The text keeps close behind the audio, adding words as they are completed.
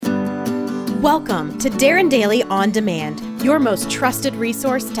Welcome to Darren Daily On Demand, your most trusted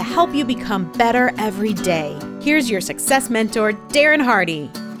resource to help you become better every day. Here's your success mentor, Darren Hardy.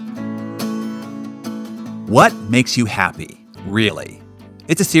 What makes you happy, really?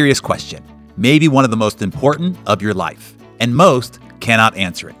 It's a serious question, maybe one of the most important of your life, and most cannot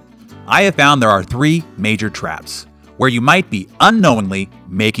answer it. I have found there are three major traps where you might be unknowingly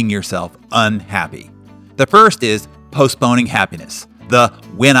making yourself unhappy. The first is postponing happiness, the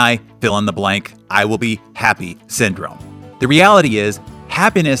when I fill in the blank, I will be happy syndrome. The reality is,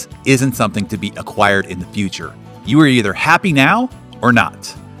 happiness isn't something to be acquired in the future. You are either happy now or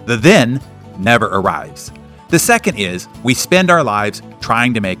not. The then never arrives. The second is we spend our lives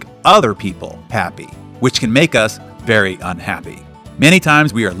trying to make other people happy, which can make us very unhappy. Many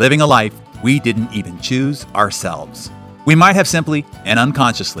times we are living a life we didn't even choose ourselves. We might have simply and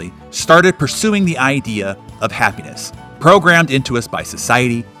unconsciously started pursuing the idea of happiness, programmed into us by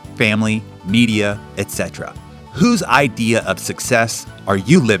society, family, media, etc. Whose idea of success are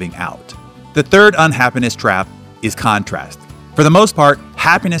you living out? The third unhappiness trap is contrast. For the most part,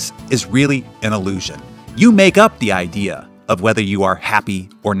 happiness is really an illusion. You make up the idea of whether you are happy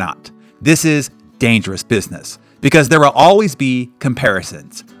or not. This is dangerous business because there will always be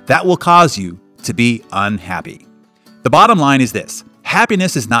comparisons that will cause you to be unhappy. The bottom line is this: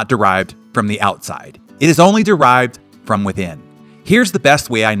 happiness is not derived from the outside. It is only derived from within. Here's the best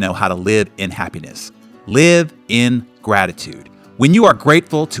way I know how to live in happiness. Live in gratitude. When you are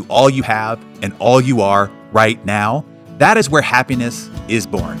grateful to all you have and all you are right now, that is where happiness is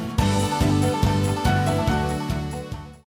born.